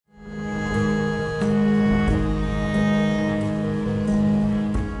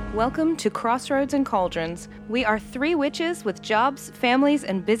Welcome to Crossroads and Cauldrons. We are three witches with jobs, families,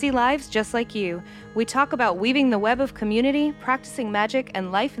 and busy lives just like you. We talk about weaving the web of community, practicing magic,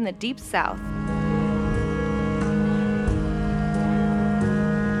 and life in the Deep South.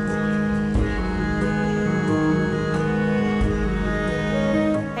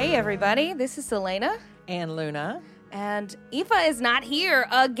 Hey everybody, this is Selena. And Luna. And Aoife is not here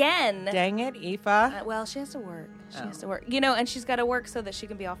again. Dang it, Aoife. Well, she has to work. She has to work. You know, and she's got to work so that she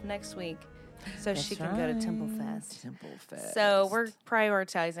can be off next week. So she can go to Temple Fest. So we're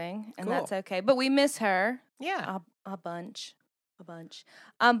prioritizing, and that's okay. But we miss her. Yeah. A bunch.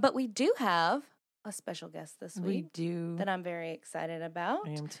 But we do have a special guest this week. We do. That I'm very excited about.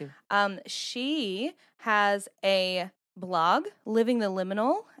 I am too. She has a blog, Living the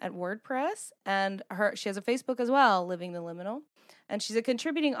Liminal, at WordPress, and she has a Facebook as well, Living the Liminal, and she's a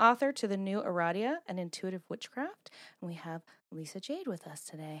contributing author to the new Aradia and Intuitive Witchcraft. And we have Lisa Jade with us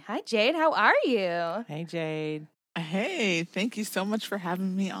today. Hi, Jade. How are you? Hey, Jade. Hey, thank you so much for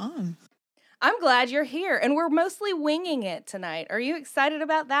having me on. I'm glad you're here, and we're mostly winging it tonight. Are you excited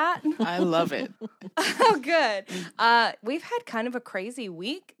about that? I love it. Oh, good. We've had kind of a crazy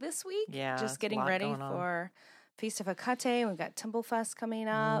week this week. Yeah, just getting ready for Feast of Hecate. We've got Temple Fest coming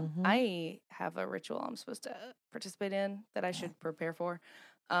up. Mm-hmm. I have a ritual I'm supposed to participate in that I should prepare for.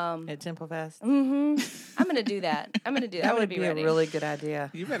 At Temple Fest? Mm-hmm. I'm going to do that. That would be ready. A really good idea.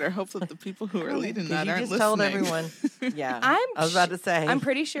 You better hope that the people who are leading that aren't listening. You just told everyone. Yeah, I was about to say. I'm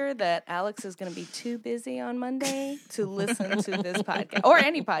pretty sure that Alex is going to be too busy on Monday to listen to this podcast. Or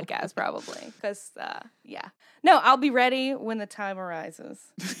any podcast, probably. Because, No, I'll be ready when the time arises.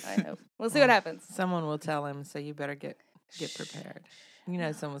 I hope. We'll see what happens. Someone will tell him, so you better get prepared. You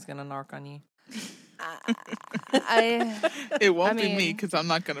know someone's going to narc on you. It won't be me because I'm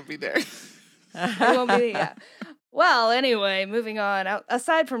not going to be there. It won't be, yeah. Well, anyway, moving on.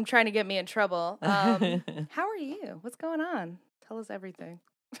 Aside from trying to get me in trouble, how are you? What's going on? Tell us everything.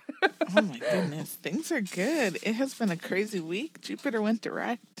 Oh my goodness, things are good. It has been a crazy week. Jupiter went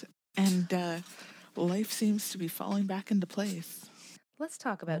direct, and life seems to be falling back into place. Let's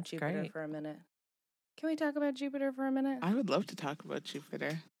talk about Jupiter for a minute. Can we talk about Jupiter for a minute? I would love to talk about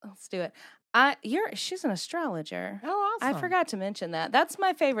Jupiter. Let's do it. She's an astrologer. Oh, awesome. I forgot to mention that. That's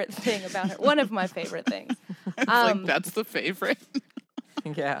my favorite thing about her. One of my favorite things. That's the favorite.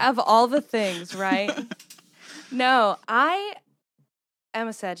 Yeah. Of all the things, right? No, I am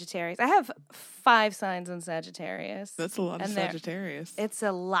a Sagittarius. I have 5 signs in Sagittarius. That's a lot of Sagittarius. It's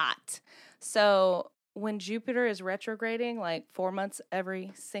a lot. So when Jupiter is retrograding, like 4 months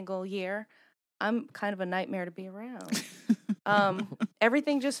every single year, I'm kind of a nightmare to be around.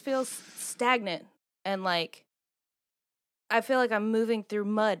 Everything just feels stagnant and like I feel like I'm moving through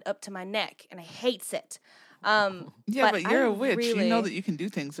mud up to my neck, and I hates it. But you're a witch. You know that you can do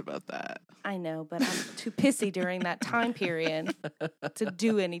things about that. I know, but I'm too pissy during that time period to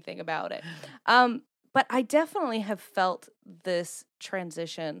do anything about it. But I definitely have felt this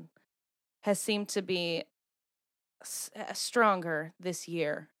transition has seemed to be stronger this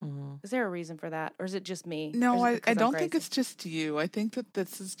year. Mm-hmm. Is there a reason for that, or is it just me? No, I don't think it's just you. I think that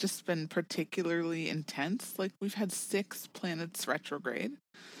this has just been particularly intense. Like, we've had 6 planets retrograde.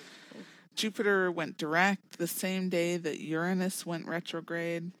 Jupiter went direct the same day that Uranus went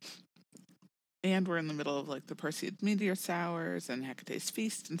retrograde, and we're in the middle of like the Perseid meteor showers and Hecate's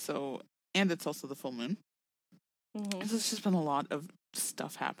feast, and it's also the full moon. Mm-hmm. So it's just been a lot of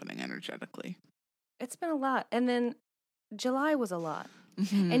stuff happening energetically. It's been a lot. And then July was a lot.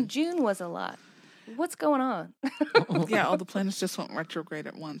 Mm-hmm. And June was a lot. What's going on? Yeah, all the planets just went retrograde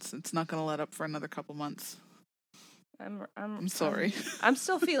at once. It's not going to let up for another couple months. I'm sorry. I'm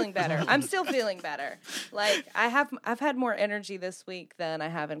still feeling better. Like I've had more energy this week than I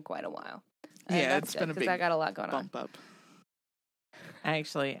have in quite a while. And yeah, it's been a big I got a lot going bump up. I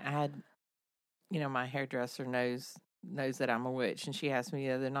had, my hairdresser knows that I'm a witch, and she asked me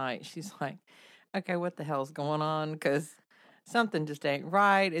the other night. She's like, okay, what the hell's going on? Because something just ain't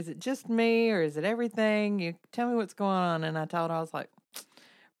right. Is it just me, or is it everything? You tell me what's going on. And I told her, I was like,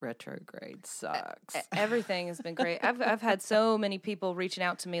 retrograde sucks. Everything has been great. I've had so many people reaching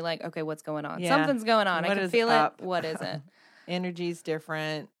out to me like, okay, what's going on? Yeah. Something's going on. I can feel it. What is it? Energy's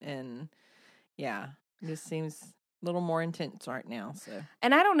different, and it just seems a little more intense right now. So,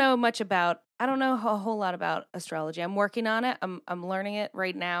 and I don't know a whole lot about astrology. I'm working on it. I'm learning it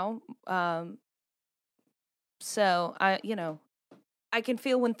right now. So I can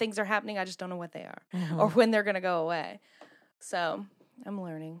feel when things are happening. I just don't know what they are or when they're going to go away. So I'm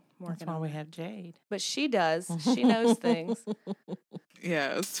learning. That's why we have Jade. But she does. She knows things.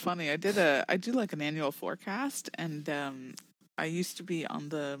 Yeah, it's funny. I do like an annual forecast, and I used to be on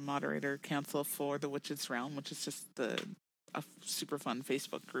the moderator council for the Witches Realm, which is just a super fun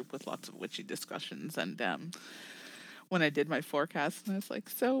Facebook group with lots of witchy discussions. And when I did my forecast, and I was like,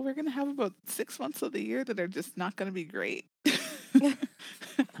 so we're going to have about 6 months of the year that are just not going to be great.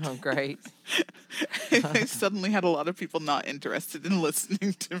 Oh, great. I suddenly had a lot of people not interested in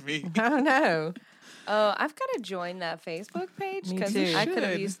listening to me. Oh, no. Oh, I've got to join that Facebook page Me because too. I could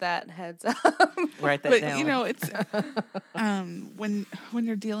have Should. used that heads up. Write that But down. you know, it's when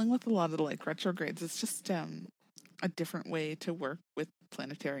you're dealing with a lot of like retrogrades, it's just a different way to work with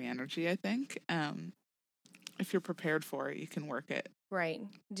planetary energy. I think if you're prepared for it, you can work it. Right.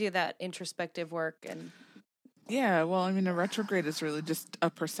 Do that introspective work and Yeah, well, I mean, a retrograde is really just a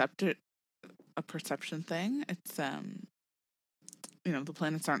perception thing. It's the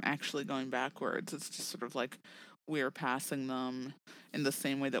planets aren't actually going backwards. It's just sort of like we're passing them in the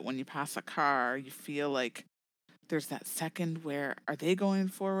same way that when you pass a car, you feel like there's that second where are they going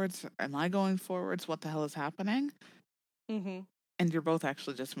forwards? Am I going forwards? What the hell is happening? mm-hmm. And you're both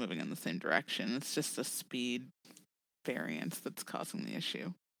actually just moving in the same direction. It's just a speed variance that's causing the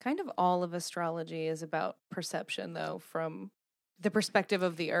issue. Kind of all of astrology is about perception, though, from the perspective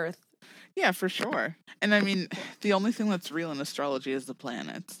of the Earth. Yeah, for sure. And I mean, the only thing that's real in astrology is the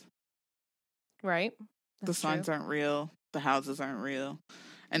planets. Right? The That's signs true. aren't real. The houses aren't real.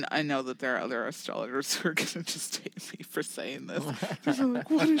 And I know that there are other astrologers who are going to just hate me for saying this. They're like,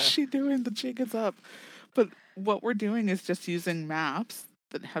 what is she doing? The jig is up. But what we're doing is just using maps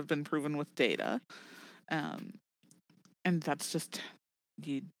that have been proven with data. And that's just,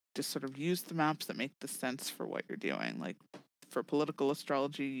 you just sort of use the maps that make the sense for what you're doing. Like for political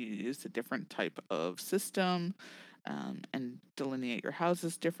astrology, you use a different type of system and delineate your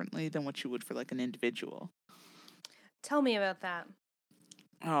houses differently than what you would for like an individual. Tell me about that.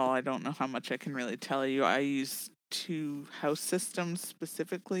 Oh, I don't know how much I can really tell you. I use 2 house systems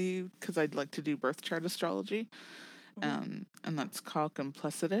specifically because I'd like to do birth chart astrology. And that's Calc and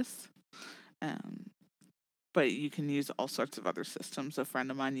Placidus. But you can use all sorts of other systems. A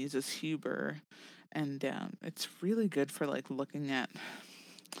friend of mine uses Huber, and it's really good for like looking at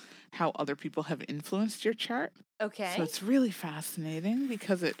how other people have influenced your chart. Okay. So it's really fascinating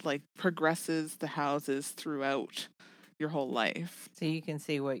because it like progresses the houses throughout your whole life. So you can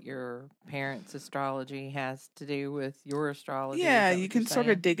see what your parents' astrology has to do with your astrology. Yeah, is that you what can you're sort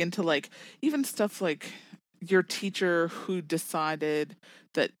saying? of dig into like even stuff like your teacher who decided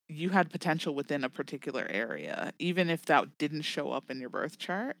that you had potential within a particular area, even if that didn't show up in your birth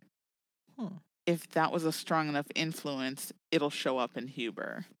chart. If that was a strong enough influence, it'll show up in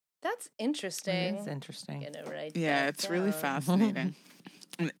Huber. That's interesting. It's interesting. Gonna write Yeah, that it's really down. fascinating.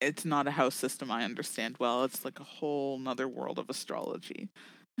 And it's not a house system I understand well. It's like a whole nother world of astrology.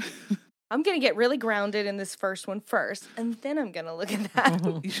 I'm gonna get really grounded in this first one first, and then I'm gonna look at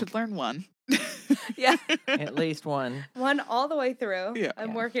that. You should learn one. Yeah. At least one. One all the way through. Yeah. I'm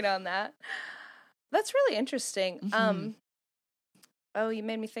Yeah. working on that. That's really interesting. Mhm. Oh, you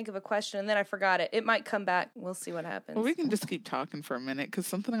made me think of a question and then I forgot it. It might come back. We'll see what happens. Well, we can just keep talking for a minute because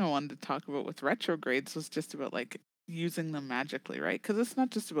something I wanted to talk about with retrogrades was just about like using them magically, right? Because it's not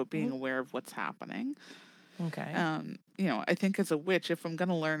just about being aware of what's happening. Okay. I think as a witch, if I'm going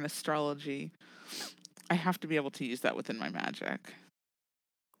to learn astrology, I have to be able to use that within my magic,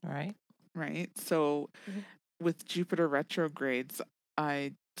 Right. right? So Mhm. with Jupiter retrogrades,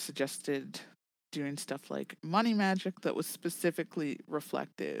 I suggested doing stuff like money magic that was specifically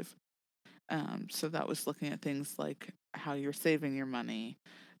reflective. So that was looking at things like how you're saving your money,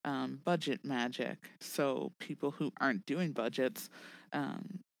 budget magic. So people who aren't doing budgets,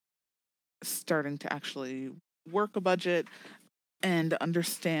 starting to actually work a budget and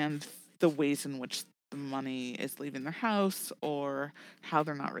understand the ways in which the money is leaving their house or how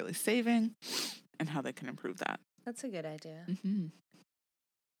they're not really saving and how they can improve that. That's a good idea. Mm-hmm.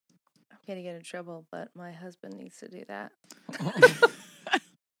 I'm gonna get in trouble, but my husband needs to do that.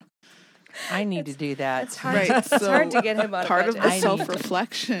 I need to do that. It's hard. Right, It's hard so to get him on Part a of budget. the I need-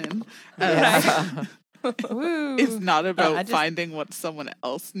 self-reflection Yeah. Woo. is not about I just- finding what someone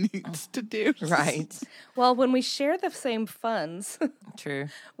else needs to do. Right. Well, when we share the same funds, True.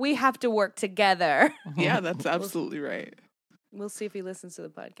 we have to work together. Yeah, that's absolutely right. We'll see if he listens to the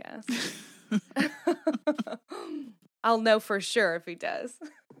podcast. I'll know for sure if he does.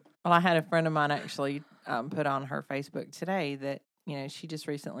 Well, I had a friend of mine actually put on her Facebook today that, she just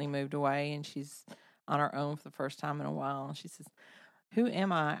recently moved away and she's on her own for the first time in a while. And she says, who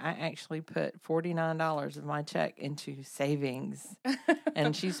am I? I actually put $49 of my check into savings.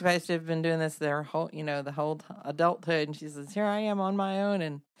 And she's supposed to have been doing this their whole, the whole adulthood. And she says, here I am on my own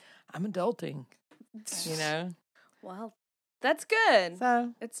and I'm adulting, Well, That's good.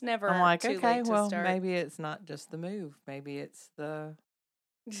 So It's never I'm like, too okay, late to well, start. maybe it's not just the move. Maybe it's the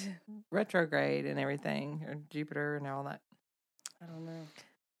retrograde and everything, or Jupiter and all that. I don't know.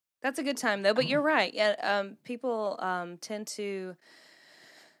 That's a good time though, but you're right. Yeah, people tend to,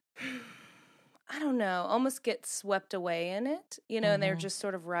 I don't know, almost get swept away in it, and they're just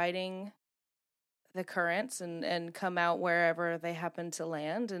sort of riding the currents and come out wherever they happen to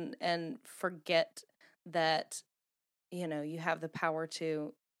land and forget that, you have the power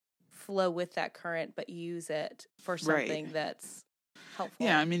to flow with that current, but use it for something that's helpful.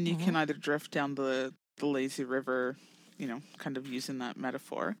 Yeah, I mean, you can either drift down the lazy river, kind of using that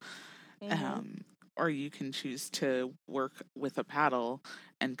metaphor, or you can choose to work with a paddle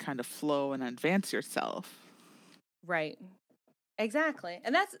and kind of flow and advance yourself. Right. Exactly.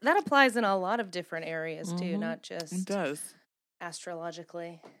 And that applies in a lot of different areas too, not just It does.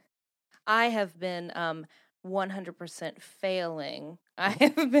 astrologically. I have been 100% failing. I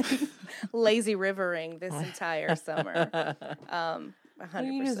have been lazy rivering this entire summer. 100%.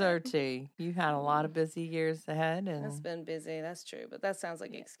 You deserve to. You had a lot of busy years ahead, and It's been busy. That's true, but that sounds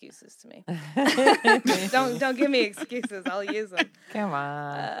like excuses to me. Don't give me excuses. I'll use them. Come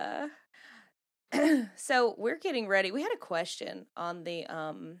on. So we're getting ready. We had a question on the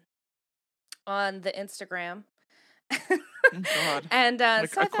Instagram. God. And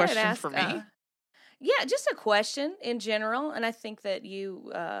Like so I a thought I'd question ask, for me? yeah, just a question in general, and I think that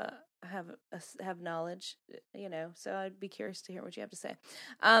you have knowledge, so I'd be curious to hear what you have to say.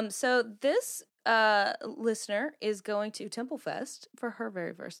 So this listener is going to Temple Fest for her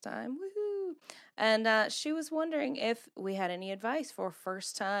very first time. Woohoo! And she was wondering if we had any advice for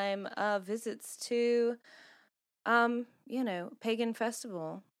first time visits to pagan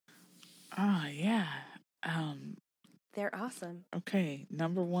festival. Ah, yeah. They're awesome. Okay,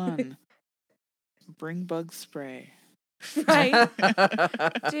 number 1, bring bug spray. Right?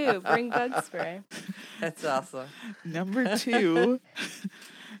 Do bring bug spray. That's awesome. Number 2,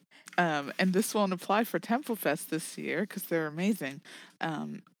 and this won't apply for Temple Fest this year because they're amazing.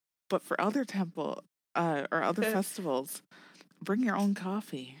 But for other temple or other festivals, bring your own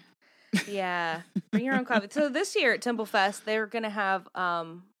coffee. Yeah, bring your own coffee. So this year at Temple Fest, they're gonna have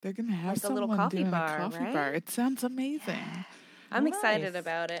They're gonna have like a little someone coffee doing bar, a coffee right? bar. It sounds amazing. Yeah. I'm excited Nice.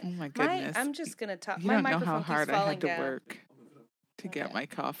 about it. Oh my goodness! I'm just gonna talk. You My don't know microphone how hard keeps I falling had to down. work to get my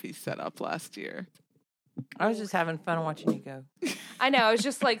coffee set up last year. I was just having fun watching you go. I know. I was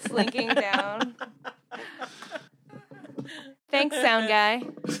just like slinking down. Thanks, sound guy.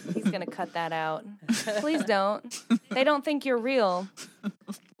 He's gonna cut that out. Please don't. They don't think you're real.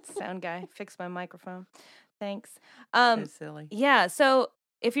 Sound guy, fix my microphone. Thanks. So silly. Yeah. So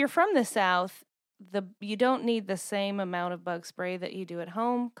if you're from the South, you don't need the same amount of bug spray that you do at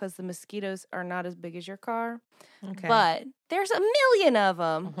home because the mosquitoes are not as big as your car. Okay. But there's a million of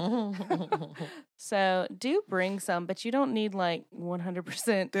them. So do bring some, but you don't need like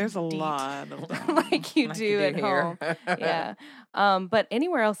 100%. There's a DEET lot of them. like you Like do you at do here. home. Yeah. But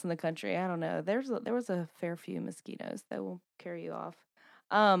anywhere else in the country, I don't know. There was a fair few mosquitoes that will carry you off.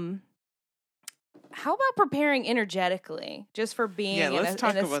 How about preparing energetically, just for being Yeah, in let's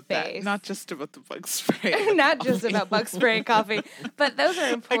talk a about space? that. Not just about the bug spray. and Not just coffee. about bug spray and coffee, but those are I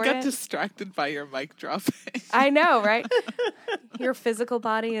important. got distracted by your mic dropping. I know, right? Your physical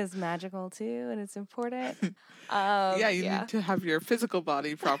body is magical too, and it's important. Yeah, you need to have your physical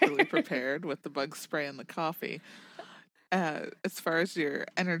body properly prepared with the bug spray and the coffee. As far as your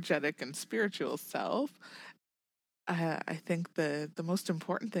energetic and spiritual self, I think the most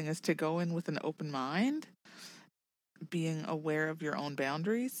important thing is to go in with an open mind, being aware of your own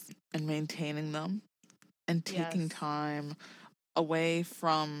boundaries and maintaining them, and taking Yes. time away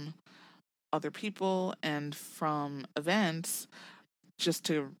from other people and from events just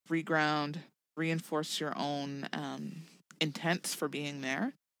to reground, reinforce your own intents for being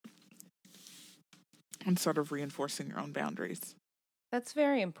there, and sort of reinforcing your own boundaries. That's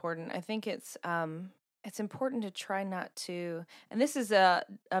very important. I think it's important to try not to, and this is a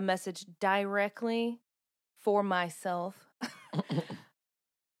message directly for myself.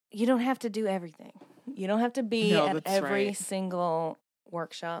 You don't have to do everything. You don't have to be No, at that's every right. single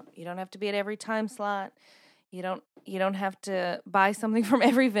workshop. You don't have to be at every time slot. You don't have to buy something from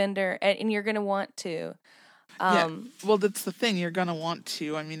every vendor, and you're going to want to. Yeah, well, that's the thing. You're going to want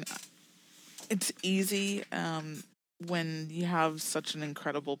to. I mean, it's easy when you have such an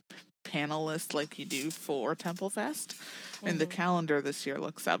incredible panel list like you do for Temple Fest. And the calendar this year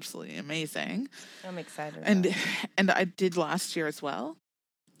looks absolutely amazing. I'm excited. And I did last year as well.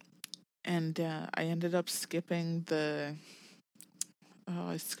 And I ended up skipping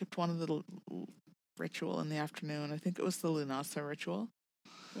I skipped one of the ritual in the afternoon. I think it was the Lunasa ritual.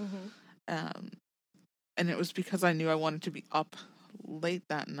 Mm-hmm. And it was because I knew I wanted to be up late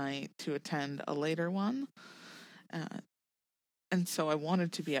that night to attend a later one. And so I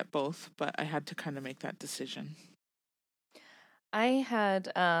wanted to be at both, but I had to kind of make that decision. I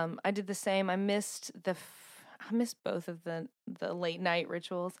did the same. I missed both of the late night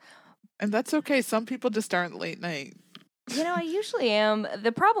rituals. And that's okay. Some people just aren't late night. I usually am.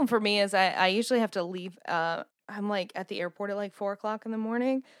 The problem for me is I usually have to leave. I'm like at the airport at like 4:00 in the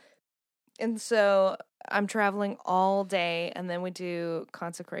morning. And so I'm traveling all day, and then we do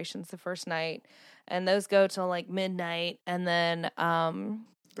consecrations the first night, and those go till like midnight, and then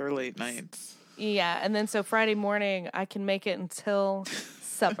They're late nights. Yeah, and then so Friday morning I can make it until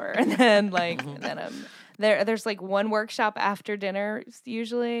supper, and then then I'm there. There's like one workshop after dinner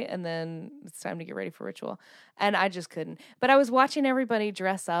usually, and then it's time to get ready for ritual. And I just couldn't. But I was watching everybody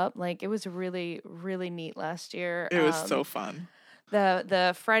dress up. Like it was really, really neat last year. It was so fun.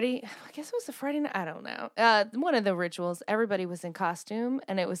 The Friday, I guess it was the Friday night. I don't know. One of the rituals, everybody was in costume,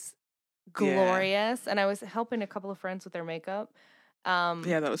 and it was glorious. And I was helping a couple of friends with their makeup.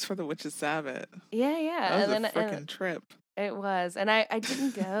 That was for the Witches' Sabbath. Yeah. That was a freaking trip. It was. And I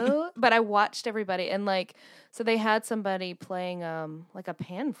didn't go, but I watched everybody. And so they had somebody playing like a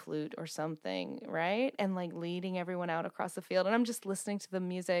pan flute or something, right? And like leading everyone out across the field. And I'm just listening to the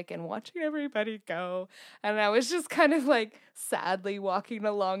music and watching everybody go. And I was just kind of like sadly walking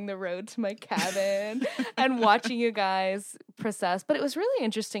along the road to my cabin and watching you guys process. But it was really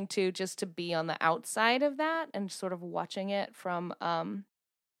interesting too, just to be on the outside of that and sort of watching it from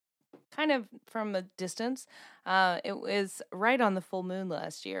kind of from a distance. It was right on the full moon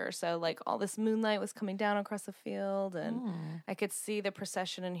last year. So like all this moonlight was coming down across the field, and I could see the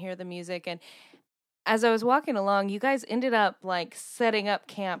procession and hear the music. And as I was walking along, you guys ended up like setting up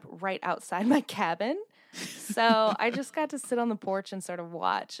camp right outside my cabin. So I just got to sit on the porch and sort of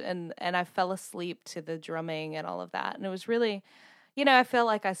watch, and I fell asleep to the drumming and all of that. And it was really, I felt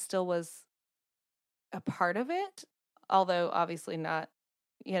like I still was a part of it, although obviously not,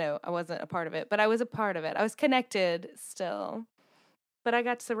 I wasn't a part of it, but I was a part of it. I was connected still, but I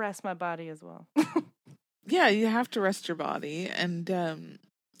got to rest my body as well. Yeah, you have to rest your body. And,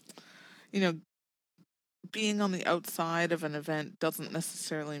 being on the outside of an event doesn't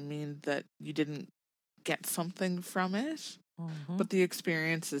necessarily mean that you didn't get something from it, but the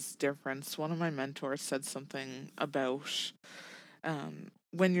experience is different. So one of my mentors said something about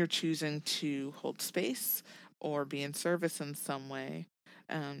when you're choosing to hold space or be in service in some way,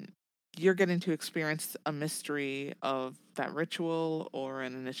 you're getting to experience a mystery of that ritual or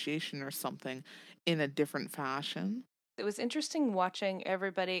an initiation or something in a different fashion. It was interesting watching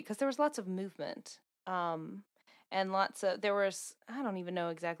everybody, because there was lots of movement. And I don't even know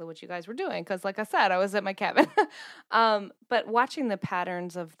exactly what you guys were doing, because like I said, I was at my cabin. But watching the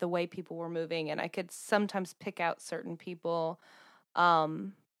patterns of the way people were moving, and I could sometimes pick out certain people.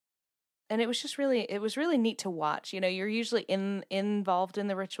 And it was really neat to watch. You're usually involved in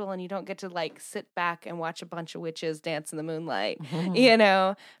the ritual, and you don't get to like sit back and watch a bunch of witches dance in the moonlight,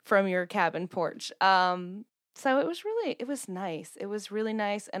 from your cabin porch. So it was nice. It was really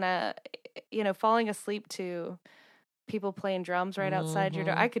nice. And, falling asleep to people playing drums right outside your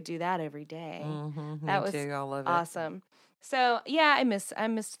door, I could do that every day. That was awesome. So yeah, I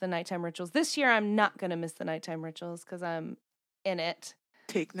missed the nighttime rituals. This year I'm not going to miss the nighttime rituals because I'm in it.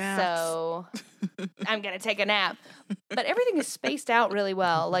 Take naps. So I'm going to take a nap. But everything is spaced out really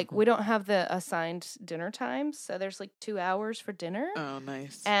well. Like we don't have the assigned dinner times. So there's like 2 hours for dinner. Oh,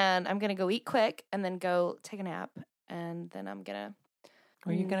 nice. And I'm going to go eat quick and then go take a nap. And then I'm going to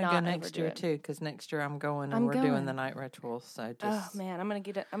Well, you're going to go next year too, because next year I'm going and we're doing the night rituals. So just. Oh man, I'm going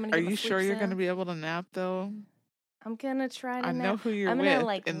to get. Are you sure you're going to be able to nap though? I'm going to try to I nap. know who you're I'm with gonna,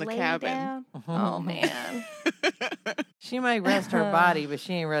 like, in the lay cabin. Down. Oh man. She may rest her body, but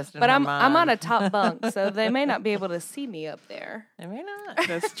she ain't resting but her I'm mind. on a top bunk, so they may not be able to see me up there. They may not.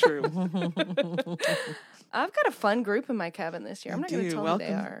 That's true. I've got a fun group in my cabin this year. I'm not going to tell you who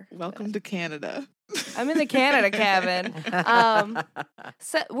they are. Welcome to Canada. I'm in the Canada cabin.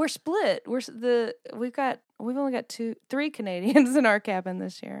 So we're split. We've only got 3 Canadians in our cabin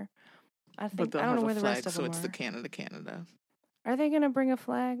this year. I think I don't know where the rest of them are. So it's the Canada. Are they going to bring a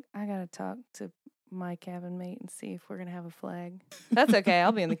flag? I got to talk to my cabin mate and see if we're going to have a flag. That's okay.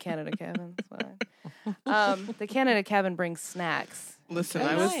 I'll be in the Canada cabin. It's fine. The Canada cabin brings snacks. Listen,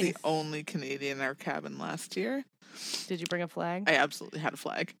 I was the only Canadian in our cabin last year. Did you bring a flag? I absolutely had a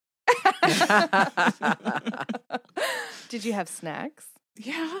flag. Did you have snacks?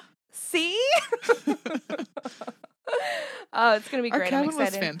 Yeah. See? Oh, it's going to be great. Our I'm cabin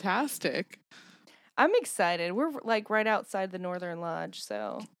excited. was fantastic. I'm excited. We're like right outside the Northern Lodge,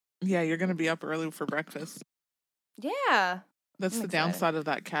 so Yeah, you're going to be up early for breakfast. yeah. That's I'm the excited. downside of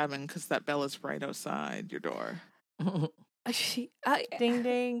that cabin because that bell is right outside your door. Ding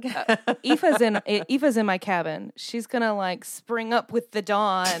ding. Aoife's in my cabin. She's gonna like spring up with the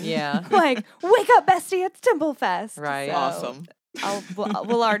dawn. Yeah. Like, wake up, bestie! It's Temple Fest. Right. So Awesome.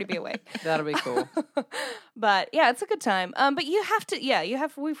 we'll already be awake. That'll be cool. But yeah, it's a good time. But you have to. Yeah, you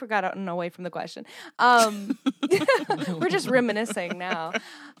have. We forgot away from the question. We're just reminiscing now.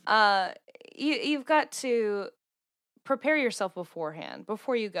 You've got to prepare yourself beforehand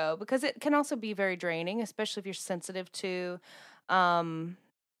before you go, because it can also be very draining, especially if you're sensitive to Yeah,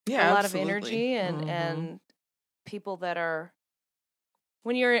 a lot absolutely. of energy and people that are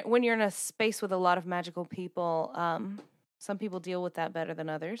when you're in a space with a lot of magical people. Some people deal with that better than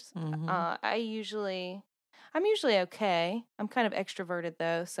others. I'm usually okay. I'm kind of extroverted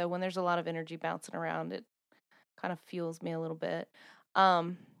though, so when there's a lot of energy bouncing around, it kind of fuels me a little bit.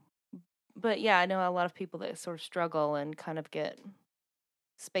 But yeah, I know a lot of people that sort of struggle and kind of get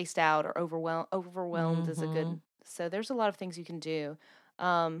spaced out or overwhelmed is a good. So there's a lot of things you can do.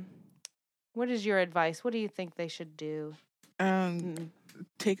 What is your advice? What do you think they should do?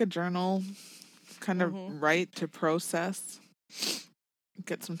 Take a journal, kind of write to process.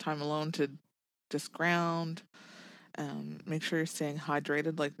 Get some time alone to just ground. Make sure you're staying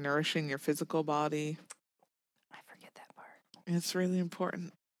hydrated, like nourishing your physical body. I forget that part. It's really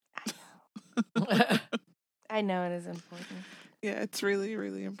important. I know it is important. Yeah, it's really,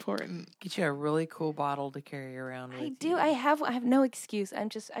 really important. Get you a really cool bottle to carry around with I you. do. I have no excuse. I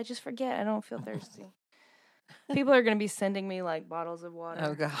just forget. I don't feel thirsty. People are going to be sending me like bottles of water.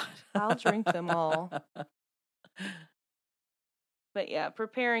 Oh God. I'll drink them all. But yeah,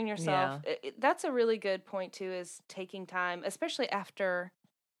 preparing yourself. That's a really good point too, is taking time, especially after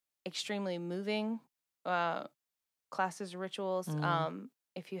extremely moving classes or rituals.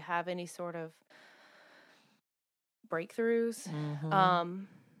 If you have any sort of breakthroughs,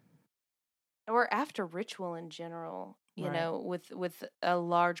 or after ritual in general, you know, with a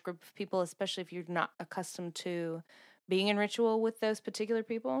large group of people, especially if you're not accustomed to being in ritual with those particular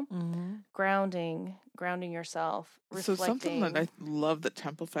people, grounding yourself, reflecting. So something that I love that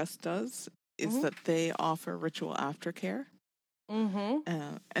Temple Fest does is that they offer ritual aftercare.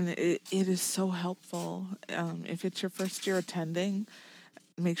 And it is so helpful. If it's your first year attending,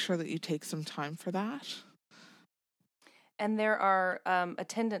 make sure that you take some time for that. And there are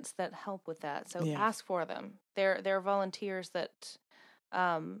attendants that help with that, so ask for them. There are volunteers that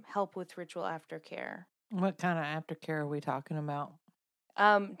help with ritual aftercare. What kind of aftercare are we talking about?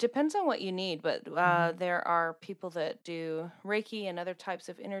 Depends on what you need, but there are people that do Reiki and other types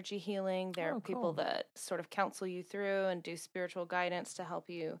of energy healing. There are people that sort of counsel you through and do spiritual guidance to help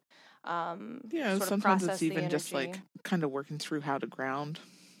you. Sort sometimes of it's even the just like energy. kind of working through how to ground.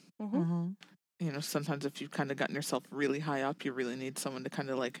 You know, sometimes if you've kind of gotten yourself really high up, you really need someone to kind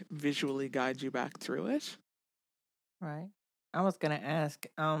of like visually guide you back through it. Right. I was going to ask,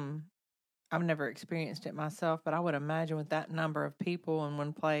 I've never experienced it myself, but I would imagine with that number of people in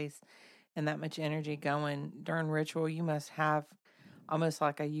one place and that much energy going during ritual, you must have almost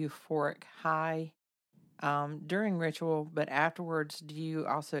like a euphoric high during ritual, but afterwards, do you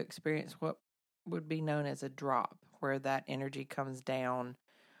also experience what would be known as a drop, where that energy comes down?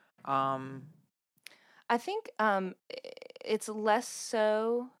 I think it's less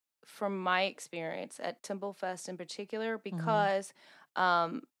so from my experience at Temple Fest in particular, because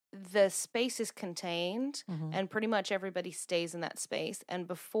the space is contained and pretty much everybody stays in that space. And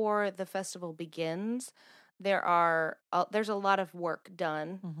before the festival begins, there's a lot of work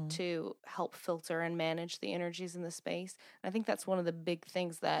done to help filter and manage the energies in the space. And I think that's one of the big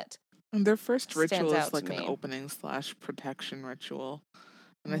things that And their first ritual stands out is like to an me. opening/protection ritual.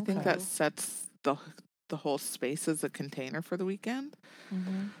 And I think that sets the whole space as a container for the weekend.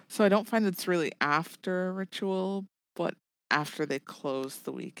 So I don't find it's really after a ritual, but after they close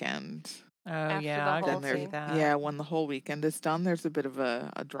the weekend. Oh, After yeah, the I whole can see thing. that. Yeah, when the whole weekend is done, there's a bit of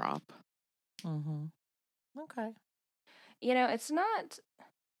a drop. Okay. You know, it's not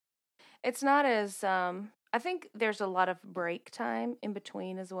as I think there's a lot of break time in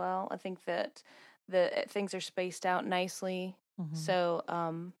between as well. I think that the things are spaced out nicely. So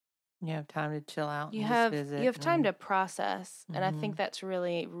You have time to chill out you and have just visit. you have time to process, and I think that's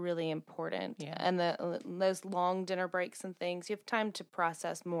really, really important. Yeah. And those long dinner breaks and things, you have time to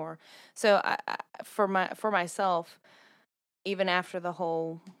process more. So for myself, even after the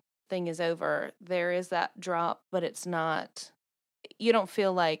whole thing is over, there is that drop, but it's not. You don't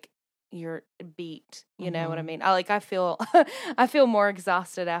feel like you're beat. You know what I mean? I feel I feel more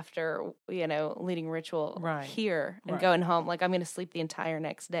exhausted after, leading ritual Right. here and Right. going home. Like I'm going to sleep the entire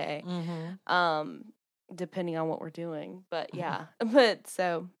next day. Mm-hmm. Depending on what we're doing. But yeah. But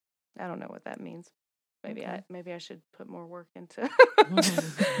so I don't know what that means. Maybe I should put more work into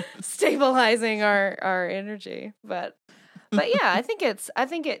stabilizing our energy. But yeah, I think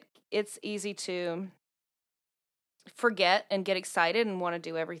it's easy to forget and get excited and want to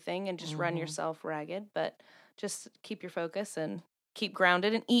do everything and just run yourself ragged, but just keep your focus and keep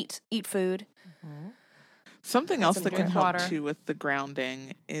grounded and eat food. Something And else some that can drink help water. too with the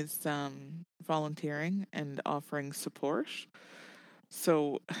grounding is volunteering and offering support.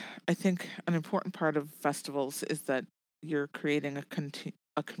 So I think an important part of festivals is that you're creating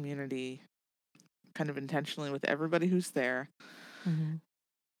a community kind of intentionally with everybody who's there. Mm-hmm.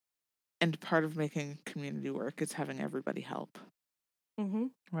 And part of making community work is having everybody help.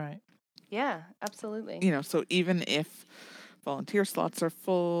 Right. Yeah, absolutely. So even if volunteer slots are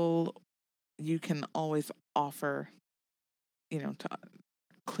full, you can always offer, to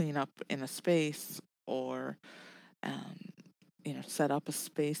clean up in a space or, set up a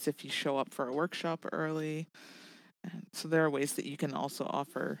space if you show up for a workshop early. And so there are ways that you can also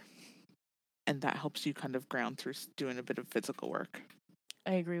offer, and that helps you kind of ground through doing a bit of physical work.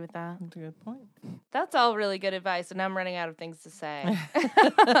 I agree with that. That's a good point. That's all really good advice, and I'm running out of things to say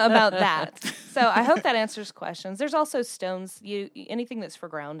about that. So I hope that answers questions. There's also stones. Anything that's for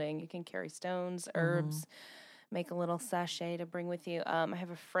grounding. You can carry stones, herbs, make a little sachet to bring with you. I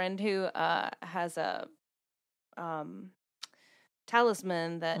have a friend who has a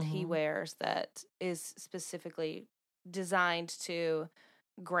talisman that he wears that is specifically designed to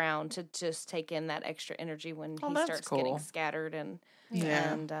ground, to just take in that extra energy when he that's starts cool. getting scattered and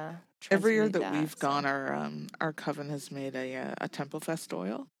Yeah. and Every year transmute that we've so. gone, our coven has made a Temple Fest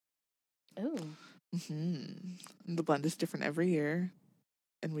oil. Ooh. And the blend is different every year,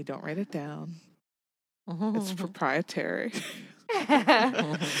 and we don't write it down. It's proprietary.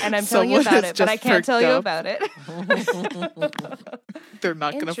 And I'm telling you Someone about has it, but I just can't tell you perked about it. They're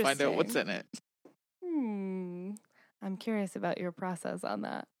not going to find out what's Interesting. in it. I'm curious about your process on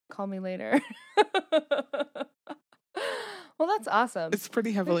that. Call me later. Well, that's awesome. It's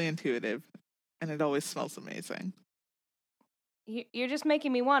pretty heavily intuitive, and it always smells amazing. You're just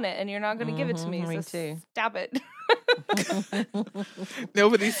making me want it, and you're not going to give it to me. Me So too. stop it.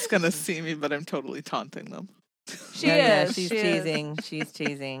 Nobody's going to see me, but I'm totally taunting them. She Yeah, is. she's she is. teasing. She's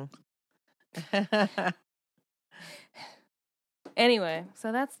teasing. Anyway,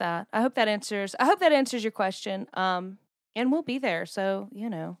 so that's that. I hope that answers your question. And we'll be there. So,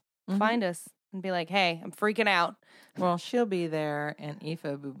 find us and be like, hey, I'm freaking out. Well, she'll be there, and Aoife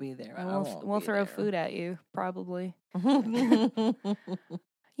will be there. And I won't we'll be throw there. food at you, probably. Yeah,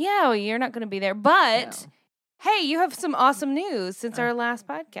 well, you're not going to be there. But, hey, you have some awesome news since our last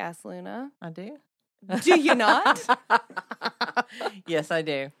podcast, Luna. I do. Do you not? Yes, I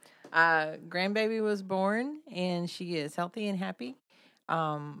do. Grandbaby was born, and she is healthy and happy.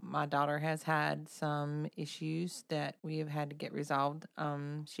 My daughter has had some issues that we have had to get resolved.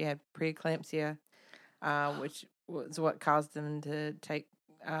 She had preeclampsia, which was what caused them to take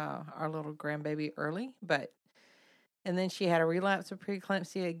our little grandbaby early. And then she had a relapse of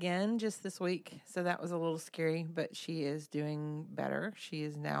preeclampsia again just this week, so that was a little scary. But she is doing better. She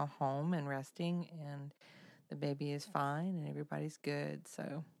is now home and resting, and the baby is fine, and everybody's good.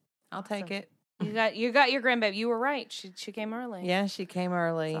 So I'll take it. You got your grandbaby. You were right. She came early. Yeah, she came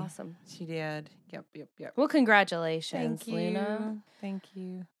early. That's awesome. She did. Yep. Well, congratulations, Thank you. Luna. Thank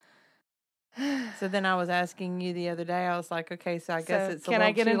you. So then I was asking you the other day, I was like, okay, so I guess it's a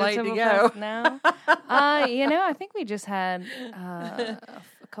little too late to go. Now? I think we just had a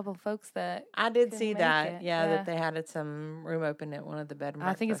couple of folks that I did couldn't see make that. it. Yeah, that they had some room open at one of the bed and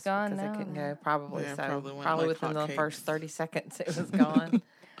I think it's breakfasts gone because now. they couldn't go. Probably Yeah, so. probably went Probably like within the hotcakes. first 30 seconds it was gone.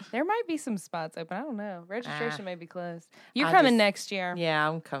 There might be some spots open. I don't know. Registration may be closed. You're I coming just- next year. Yeah,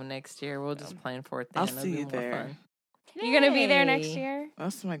 I'm coming next year. We'll just plan for it then. I'll It'll see be you more there. fun. You're going to be there next Yay. year?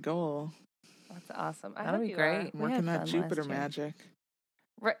 That's my goal. That's awesome. I That'll hope be you great. are. I'm We working had that fun Jupiter last year.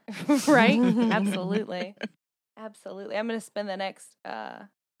 magic. Right? Absolutely. Absolutely. I'm going to spend the next, I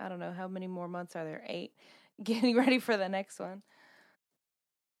don't know, how many more months are there? 8. Getting ready for the next one.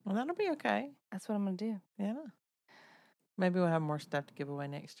 Well, that'll be okay. That's what I'm going to do. Yeah. Maybe we'll have more stuff to give away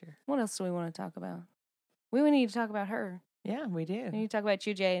next year. What else do we want to talk about? We need to talk about her. Yeah, we do. We need to talk about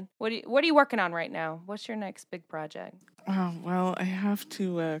you, Jade. What are you working on right now? What's your next big project? Well, I have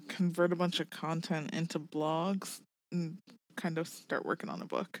to convert a bunch of content into blogs and kind of start working on a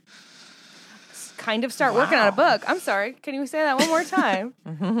book. kind of start working on a book. I'm sorry. Can you say that one more time?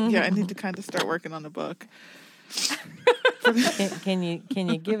 Yeah, I need to kind of start working on a book. Can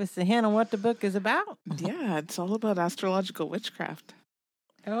you give us a hint on what the book is about? Yeah, it's all about astrological witchcraft.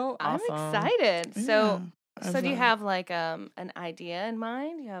 Oh, awesome. I'm excited. So, Yeah, do you have like an idea in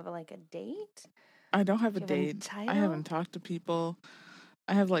mind? You have like a date? I don't have a Do you have a date. I title? haven't talked to people.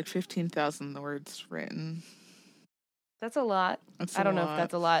 I have like 15,000 words written. That's a lot. That's I don't know if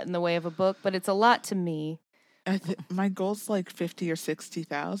that's a lot in the way of a book, but it's a lot to me. My goal's like 50 or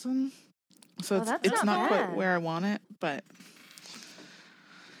 60,000. So that's it's not not quite bad. where I want it, but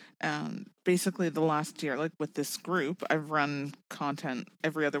basically the last year, like with this group, I've run content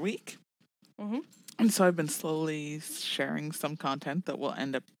every other week. Mhm. And so I've been slowly sharing some content that will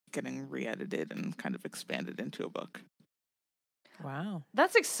end up getting re-edited and kind of expanded into a book. Wow.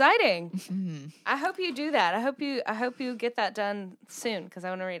 That's exciting. Mhm. I hope you do that. I hope you get that done soon because I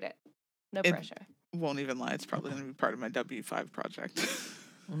want to read it. No pressure. Won't even lie, it's probably going to be part of my W5 project.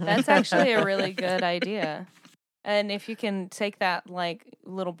 That's actually a really good idea. And if you can take that like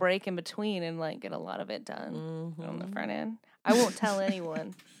little break in between and like get a lot of it done on the front end, I won't tell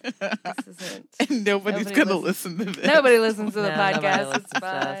anyone. This isn't. And nobody's Nobody going to listens. listen to this. Nobody listens to the No, nobody podcast. listens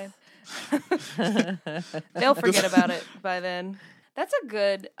It's to fine. They'll forget about it by then. That's a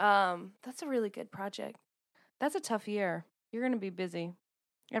good. That's a really good project. That's a tough year. You're going to be busy.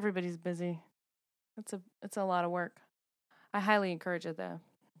 Everybody's busy. It's a lot of work. I highly encourage it though.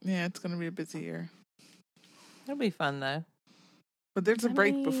 Yeah, it's going to be a busy year. It'll be fun though. But there's a I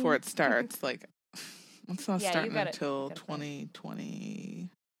break mean- before it starts. Like, it's not Yeah, you starting gotta- until you gotta finish.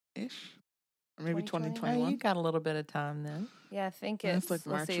 2020-ish. Or maybe 2020? 2021. Oh, you got a little bit of time then. Yeah, I think Yeah, it's it's like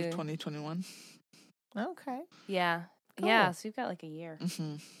let's March see. of 2021. Okay. Yeah. Cool. Yeah, so you've got like a year.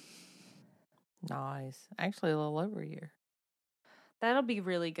 Hmm. Nice. Actually, a little over a year. That'll be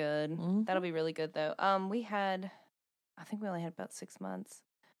really good. Mhm. That'll be really good though. I think we only had about 6 months,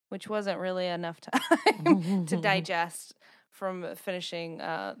 which wasn't really enough time to digest from finishing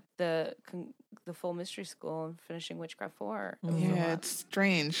the full mystery school and finishing Witchcraft 4. It was a Yeah, lot. it's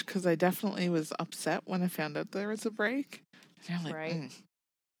strange because I definitely was upset when I found out there was a break. And I'm like, Right.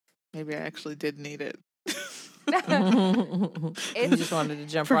 maybe I actually did need it. You just wanted to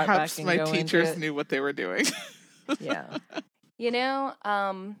jump right back Perhaps and my go teachers into it. knew what they were doing. Yeah. You know,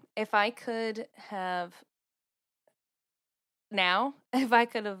 if I could have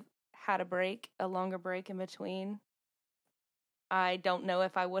had a longer break in between, I don't know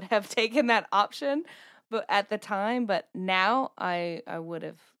if I would have taken that option, but at the time, but now I would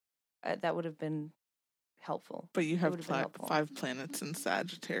have, that would have been helpful. But you have would've been helpful. 5 planets in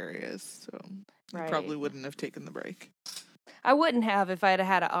Sagittarius, so you Right. probably wouldn't have taken the break. I wouldn't have if I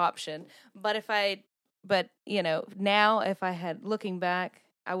had an option, but now if I had, looking back,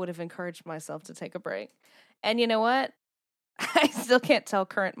 I would have encouraged myself to take a break. And you know what? I still can't tell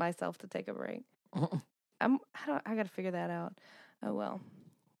current myself to take a break. I got to figure that out. Oh well.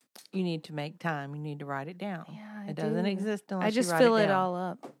 You need to make time. You need to write it down. Yeah, It doesn't exist unless I just you write fill it it down. all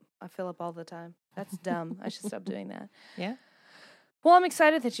up. I fill up all the time. That's dumb. I should stop doing that. Yeah. Well, I'm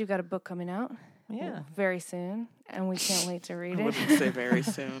excited that you've got a book coming out. Yeah. Very soon, and we can't wait to read I it. wouldn't say very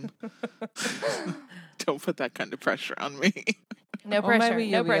soon. Don't put that kind of pressure on me. No Well, pressure.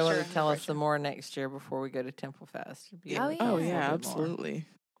 maybe No you'll be pressure. able to tell no us pressure. some more next year before we go to Temple Fest. You'll be Oh, able to tell yeah. Oh us a yeah, little bit more. absolutely.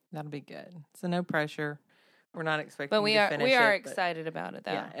 That'll be good. So no pressure. We're not expecting But we you to are finish we are it, but excited about it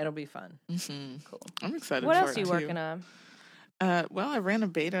though. Yeah, it'll be fun. Hmm. Cool. I'm excited. What for else it are you too. working on? Well, I ran a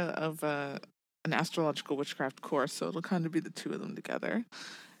beta of an astrological witchcraft course, so it'll kind of be the two of them together.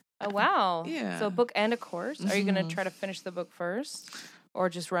 Oh wow. Yeah. So a book and a course. Are you going to Mhm. try to finish the book first, or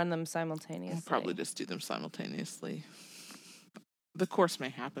just run them simultaneously? I'll probably just do them simultaneously. The course may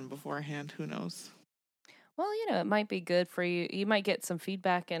happen beforehand. Who knows? Well, it might be good for you. You might get some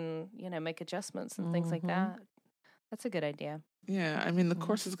feedback and make adjustments and things like Mhm. that. That's a good idea. Yeah, I mean, the Mhm.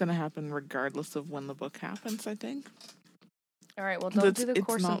 course is going to happen regardless of when the book happens, I think. All right. Well, But don't do the it's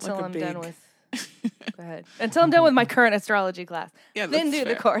course not until like a I'm done big- with. Go ahead. Until I'm done with my current astrology class, Yeah, then that's do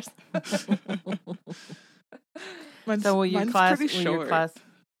the fair. course. Mine's, So will your mine's class? pretty Will short. your class?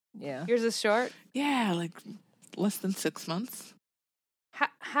 Yeah. Yours is short. Yeah, like less than 6 months.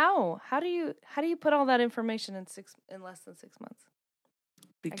 How do you put all that information in less than 6 months?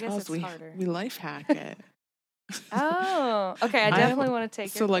 guess Because it's we harder. life hack it. Oh, okay. I I am- definitely want to take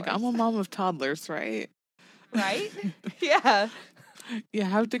So your like course. I'm a mom of toddlers, right? Right? Yeah. You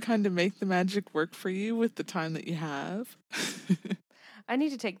have to kind of make the magic work for you with the time that you have. I need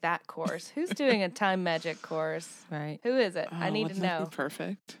to take that course. Who's doing a time magic course? Right. Who is it? I need to Wouldn't that be know.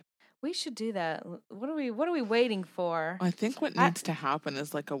 perfect. We should do that. What are we waiting for? I think what needs to happen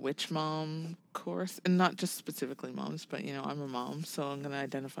is like a witch mom course, and not just specifically moms, but I'm a mom, so I'm going to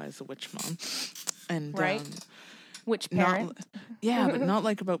identify as a witch mom. And Right. Which parent? but not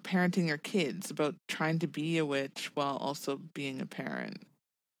like about parenting your kids, about trying to be a witch while also being a parent.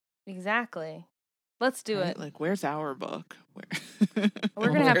 Exactly. Let's do it. Like, where's our book?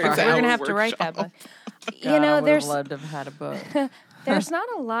 We're gonna have to write that book. God, I would have loved to have had a book. There's not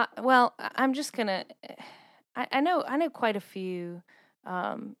a lot. Well, I'm just gonna. I know quite a few,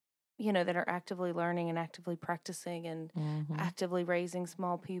 that are actively learning and actively practicing and actively raising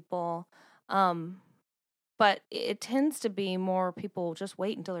small people. But it tends to be more people just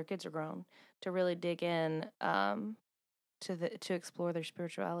wait until their kids are grown to really dig in to explore their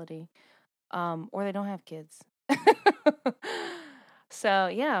spirituality, or they don't have kids. So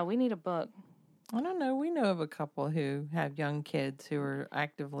yeah, we need a book. I don't know. We know of a couple who have young kids who are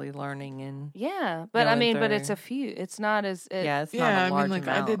actively learning and but I mean, but it's a few. It's not as it's not a large amount.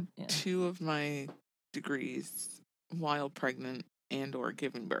 I did 2 of my degrees while pregnant and or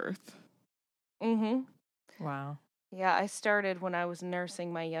giving birth. Wow. Yeah, I started when I was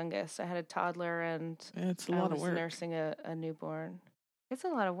nursing my youngest. I had a toddler and it's a lot of work. Nursing a newborn. It's a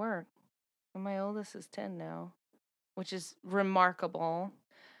lot of work. And my oldest is 10 now, which is remarkable.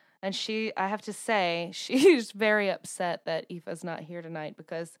 And I have to say, she's very upset that Aoife's not here tonight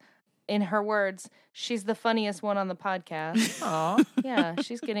because, in her words, she's the funniest one on the podcast. Aw. Yeah,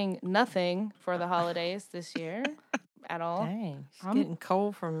 she's getting nothing for the holidays this year at all. Dang, she's getting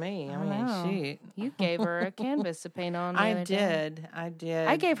cold from me. I mean, shoot. You gave her a canvas to paint on. I did.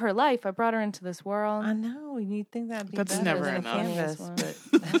 I gave her life. I brought her into this world. I know. You'd think that'd be That's better never than enough. a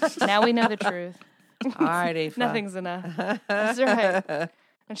canvas, but now we know the truth. All right, Aoife. Nothing's enough. That's right.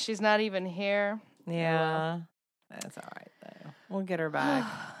 And she's not even here. Yeah. That's all right, though. We'll get her back.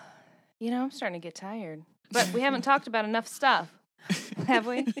 I'm starting to get tired. But we haven't talked about enough stuff, have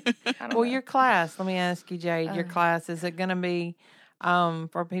we? Well, your class, let me ask you, Jade, your class, is it going to be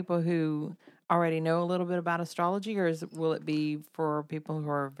for people who already know a little bit about astrology, or will it be for people who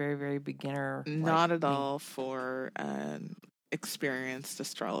are very, very beginner? Not at all for experienced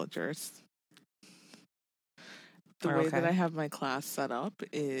astrologers. The way that I have my class set up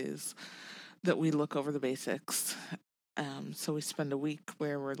is that we look over the basics. So we spend a week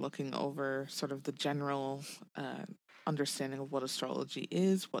where we're looking over sort of the general understanding of what astrology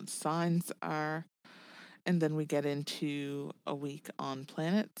is, what signs are, and then we get into a week on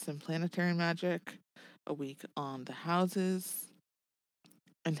planets and planetary magic, a week on the houses,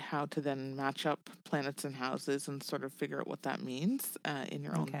 and how to then match up planets and houses and sort of figure out what that means in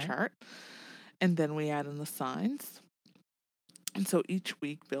your own chart. And then we add in the signs. And so each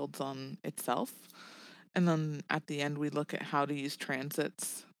week builds on itself. And then at the end, we look at how to use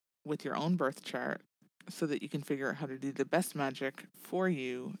transits with your own birth chart so that you can figure out how to do the best magic for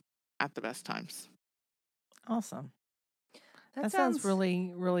you at the best times. Awesome. That sounds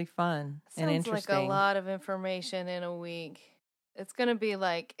really, really fun and interesting. Sounds like a lot of information in a week. It's going to be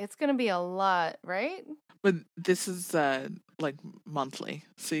a lot, right? But this is like monthly.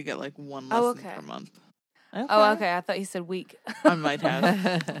 So you get like one lesson per month. Okay. Oh, okay. I thought you said week. I might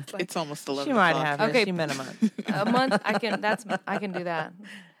have. It's almost 11 She might o'clock. have. Okay. She meant a month. A month. I can do that. I can do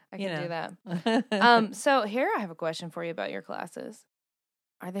that. So here I have a question for you about your classes.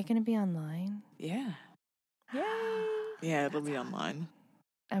 Are they going to be online? Yeah. Yay. Yeah, it'll be online.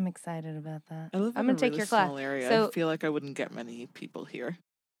 I'm excited about that. I live in gonna a take really your class. small area. So, I feel like I wouldn't get many people here.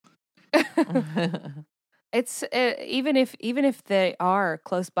 It's even if they are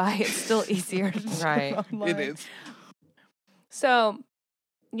close by, it's still easier to do Right. online. It is. So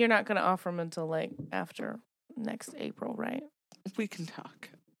you're not going to offer them until like after next April, right? We can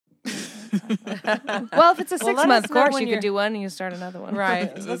talk. Well, if it's a 6-month course, you could do one and you start another one.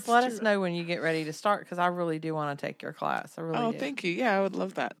 Right. Just let us know when you get ready to start, because I really do want to take your class. I really do. Thank you. Yeah, I would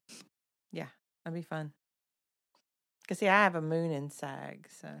love that. Yeah, that'd be fun. Because, see, I have a moon in Sag,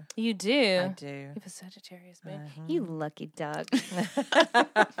 so. You do? I do. You have a Sagittarius moon. You lucky dog.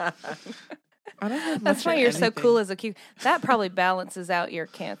 I don't have That's much why of you're so anything. cool as a Q. That probably balances out your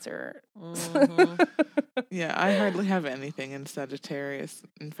Cancer. Yeah, I hardly have anything in Sagittarius.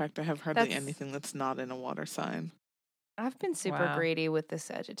 In fact, I have hardly That's- anything that's not in a water sign. I've been super Wow. greedy with the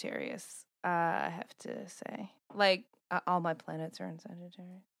Sagittarius, I have to say. Like, all my planets are in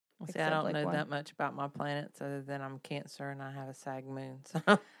Sagittarius. Well, see, Except I don't like know one. that much about my planets other than I'm Cancer and I have a Sag moon.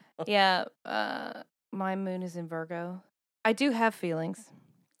 So. Yeah, my moon is in Virgo. I do have feelings.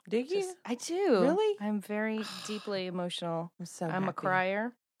 Do you? I do. Really? I'm very deeply emotional. I'm so I'm a happy.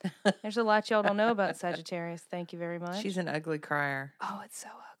 crier. There's a lot y'all don't know about Sagittarius. Thank you very much. She's an ugly crier. Oh, it's so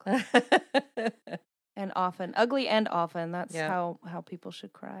ugly. And often. Ugly and often. That's Yeah. how people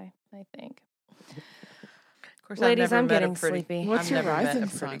should cry, I think. Of course, Ladies, I've never I'm met getting a pretty, sleepy. What's I've your never met rising a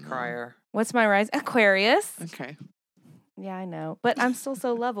pretty sign, crier. What's my rise? Aquarius. Okay. Yeah, I know. But I'm still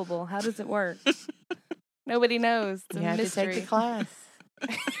so lovable. How does it work? Nobody knows. It's a You have to mystery. take the class.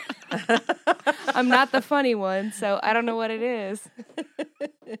 I'm not the funny one, so I don't know what it is.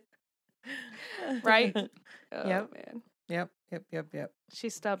 Right? Oh, Yep. man. Yep. She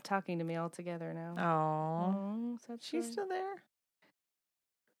stopped talking to me altogether now. Oh, Oh, such she's a- still there.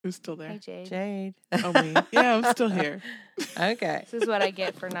 Who's still there? Hey, Jade. Jade. Oh, me. Yeah, I'm still here. Okay. This is what I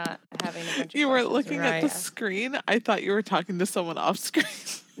get for not having a bunch of You were questions looking right at the now. screen. I thought you were talking to someone off screen.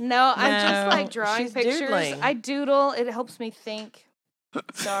 No, I'm just No, like drawing she's pictures. doodling. I doodle. It helps me think.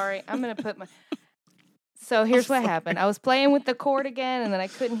 Sorry. I'm going to put my... So here's what happened. I was playing with the cord again, and then I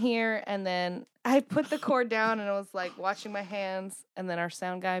couldn't hear, and then I put the cord down, and I was like watching my hands, and then our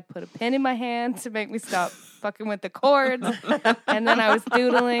sound guy put a pen in my hand to make me stop fucking with the cords, and then I was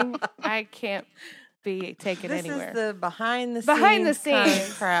doodling. I can't be taken This anywhere. is the behind the Behind scenes the kind of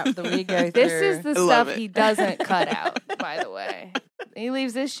scenes. crap that we go through. This is the I love stuff it. he doesn't cut out, by the way. He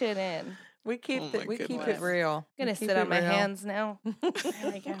leaves this shit in. we keep Oh the, my we keep goodness. it real. I'm going We to keep sit on it my real. hands now.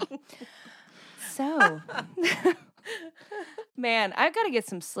 There we go. So, man, I've got to get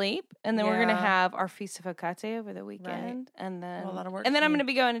some sleep, and then we're going to Yeah. have our Feast of Hecate over the weekend, and then Well, that'll work and then for I'm you. going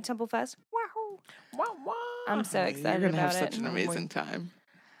to be going to Temple Fest. Wow! Wah, wah. I'm so You're excited gonna about have such it. an amazing time.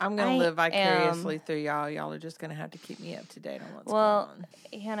 I'm gonna I live vicariously am- through y'all. Y'all are just gonna have to keep me up to date on what's Well, going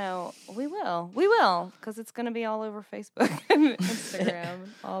on. You know, we will, because it's going to be all over Facebook and Instagram, and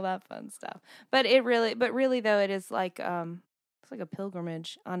all that fun stuff. But really though, it is like it's like a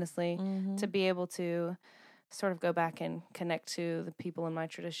pilgrimage, honestly, Mm-hmm. to be able to sort of go back and connect to the people in my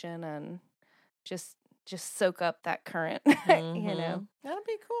tradition and just soak up that current, you know. That'll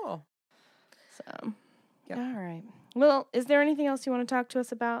be cool. So, Yep. all right. Well, is there anything else you want to talk to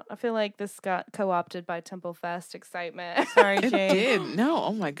us about? I feel like this got co-opted by Temple Fest excitement. Sorry, It Jane. did. No,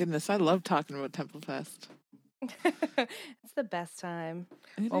 oh my goodness. I love talking about Temple Fest. It's the best time.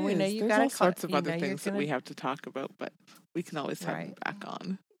 It Well, we know is. you There's gotta all cut- sorts of you other know you're things that gonna- we have to talk about, but we can always have you Right. back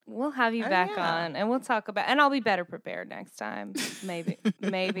on. We'll have you Oh, back yeah. on, and we'll talk about. And I'll be better prepared next time. Maybe.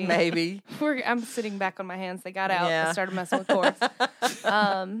 Maybe. I'm sitting back on my hands. They got out. I Yeah. started messing with cords.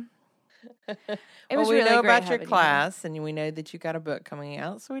 It was we really know great about your having you. class, and we know that you got a book coming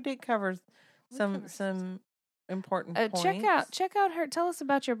out. So we did cover covered some important Check points. out her. Tell us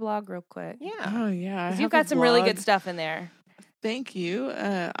about your blog real quick. Yeah. Oh, yeah. I 'Cause have you've a got some really good blog. stuff in there. Thank you.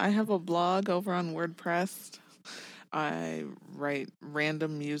 I have a blog over on WordPress. I write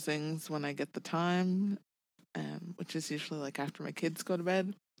random musings when I get the time, which is usually like after my kids go to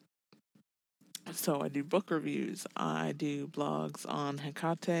bed. So I do book reviews. I do blogs on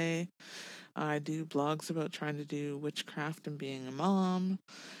Hecate. I do blogs about trying to do witchcraft and being a mom.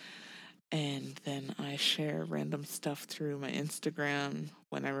 And then I share random stuff through my Instagram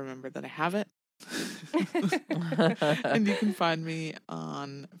when I remember that I have it. And you can find me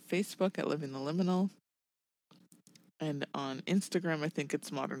on Facebook at Living the Liminal. And on Instagram, I think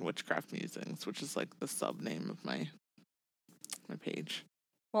it's Modern Witchcraft Musings, which is like the sub name of my page.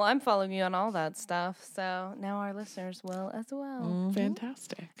 Well, I'm following you on all that stuff, so now our listeners will as well. Mhm.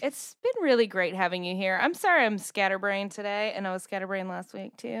 Fantastic. It's been really great having you here. I'm sorry I'm scatterbrained today, and I was scatterbrained last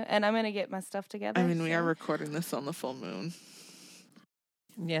week too. And I'm gonna get my stuff together. I mean, we are so- recording this on the full moon.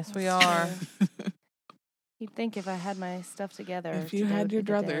 Yes, we That's are. true. You'd think if I had my stuff together. If you today had would your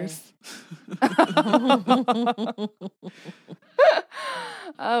be the day. druthers.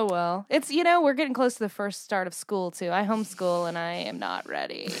 Oh well, it's we're getting close to the first start of school too. I homeschool and I am not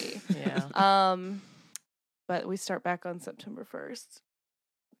ready. Yeah. But we start back on September 1st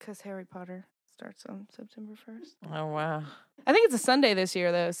because Harry Potter starts on September 1st. Oh wow. I think it's a Sunday this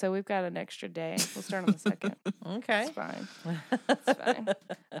year though, so we've got an extra day. We'll start on the 2nd. Okay. It's fine. It's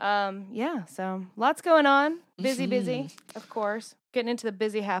fine. Yeah. So lots going on. Busy, of course. Getting into the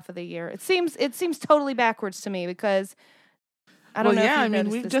busy half of the year. It seems totally backwards to me because I don't know. yeah, if I you've mean,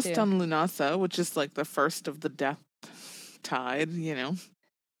 noticed we've this just too. done Lunasa, which is like the first of the death tide,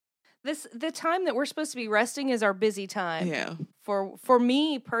 The time that we're supposed to be resting is our busy time. Yeah. For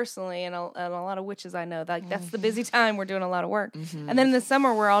me personally, and a lot of witches I know, like that's the busy time. We're doing a lot of work, Mhm. and then in the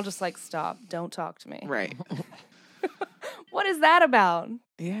summer we're all just like, stop, don't talk to me. Right. What is that about?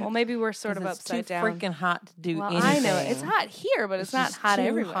 Yeah. Well, maybe we're sort of 'Cause upside it's too down. freaking hot to do Well, anything. I know it's hot here, but it's not just hot too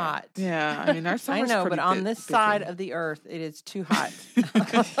everywhere. hot. Yeah, I mean, our I summer's know, pretty but on good- this busy. side of the earth, it is too hot.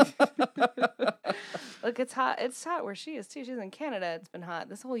 Look, it's hot. It's hot where she is too. She's in Canada. It's been hot.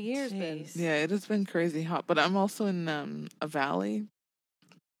 This whole year's been. Jeez. Yeah, it has been crazy hot, but I'm also in a valley.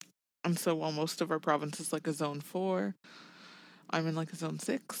 And so while most of our province is like a zone 4, I'm in like a zone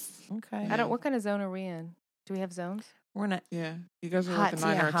 6. Okay. I don't. What kind of zone are we in? Do we have zones? We're not. Yeah, you guys are Hot, like a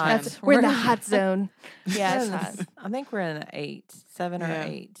 9 yeah, or a 10. hot. We're in the We're- hot zone. Yeah, it's We're in hot. the- I think we're in an 8, 7 or Yeah.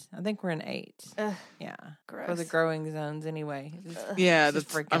 8. I think we're in 8. Ugh, Yeah. gross. For the growing zones, anyway. Ugh. Yeah, It's just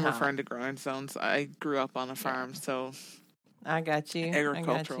that's, freaking I'm hot. referring to growing zones. I grew up on a farm, so I got you.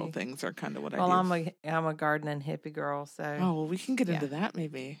 agricultural I got you. things are kind of what Well, I do. I'm a gardening hippie girl, so Oh, well, we can get Yeah. into that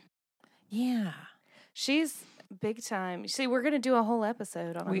maybe. yeah. She's big time. See, we're gonna do a whole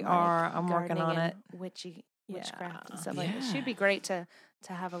episode on. We like, are. I'm working gardening on and witchy Yeah. witchcraft and stuff like that. Yeah. She'd be great to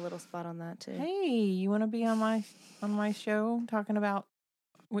have a little spot on that too. Hey, you want to be on my show talking about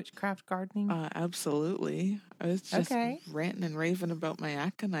witchcraft gardening? Absolutely. I was just Okay. ranting and raving about my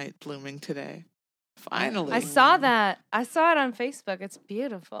aconite blooming today. Finally. I saw that. I saw it on Facebook. It's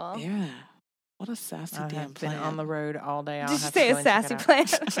beautiful. Yeah. What a sassy I damn have been plant. on the road all day. I'll Did you have say to a go and check sassy it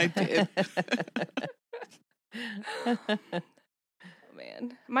plant? I did. out. Oh,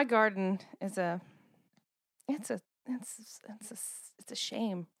 man, my garden is it's a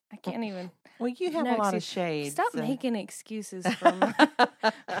shame. I can't even. Well, you have No a lot of excuse. shade. Stop so- making excuses for me.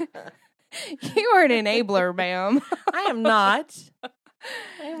 You are an enabler, ma'am. I am not.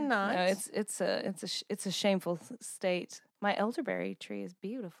 I am not. No, it's a shameful state. My elderberry tree is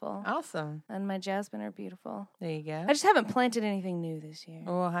beautiful, awesome. and my jasmine are beautiful. There you go. I just haven't planted anything new this year.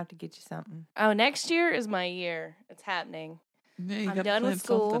 We'll have to get you something. Oh, next year is my year. It's happening. Yeah, you I'm gotta done with plant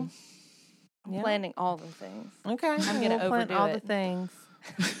school. something. I'm Yeah. planning all the things. Okay. I'm gonna We'll plant overdo all it. the things.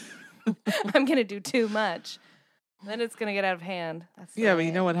 I'm gonna do too much. Then it's gonna get out of hand. That's the Yeah, but way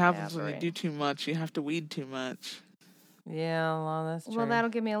you know what I happens when you operate. do too much? You have to weed too much. Yeah, well, that's true. Well, that'll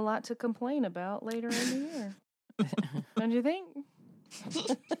give me a lot to complain about later in the year. Don't you think?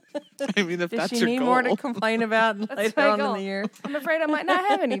 I mean, if Does that's she your need goal. more to complain about That's later my on goal. in the year? I'm afraid I might not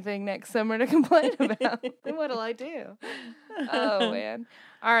have anything next summer to complain about. Then what'll I do? Oh man!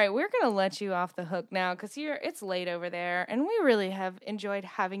 All right, we're gonna let you off the hook now because it's late over there, and we really have enjoyed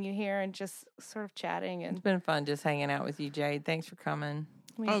having you here and just sort of chatting, It's and been fun just hanging out with you, Jade. Thanks for coming.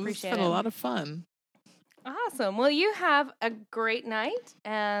 we Oh, this has appreciate been it. a lot of fun. Awesome. Well, you have a great night,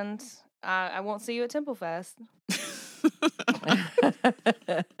 and I won't see you at Temple Fest.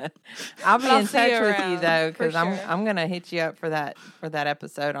 I'll be I'll in see touch you with you around, though, for because sure. I'm gonna hit you up for that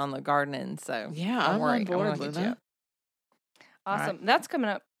episode on the gardening. So Yeah, don't I'm worry, on board, I'm gonna hit you Luna. up. All right. Awesome. That's coming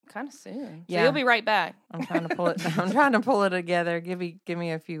up kind of soon. So Yeah. you'll be right back. I'm trying to pull it. I'm trying to pull it together. Give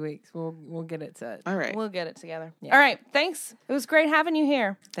me a few weeks. We'll get it set. All right. We'll get it together. Yeah. All right. Thanks. It was great having you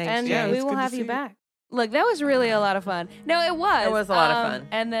here. Thanks, And Yeah, it Jade. was we will good to have see you you. back. Look, that was really a lot of fun. No, it was. It was a lot of fun.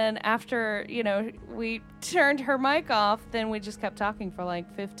 And then after, we turned her mic off, then we just kept talking for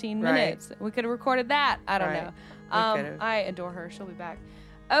like 15 Right. minutes. We could have recorded that. I don't Right. know. We could've. I adore her. She'll be back.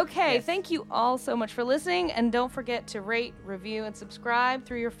 Okay, Yes. thank you all so much for listening, and don't forget to rate, review, and subscribe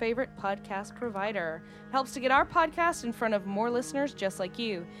through your favorite podcast provider. It helps to get our podcast in front of more listeners just like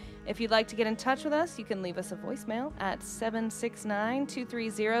you. If you'd like to get in touch with us, you can leave us a voicemail at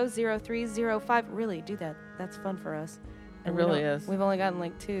 769-230-0305. Really, do that. That's fun for us. It And we really don't- is. We've only gotten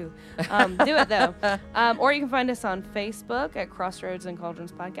like 2. Do it, though. Or you can find us on Facebook at Crossroads and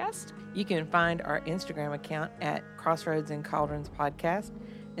Cauldrons Podcast. You can find our Instagram account at Crossroads and Cauldrons Podcast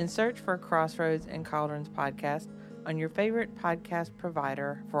and search for Crossroads and Cauldrons Podcast on your favorite podcast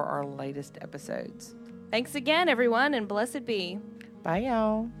provider for our latest episodes. Thanks again, everyone, and blessed be. Bye,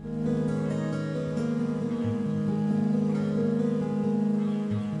 y'all.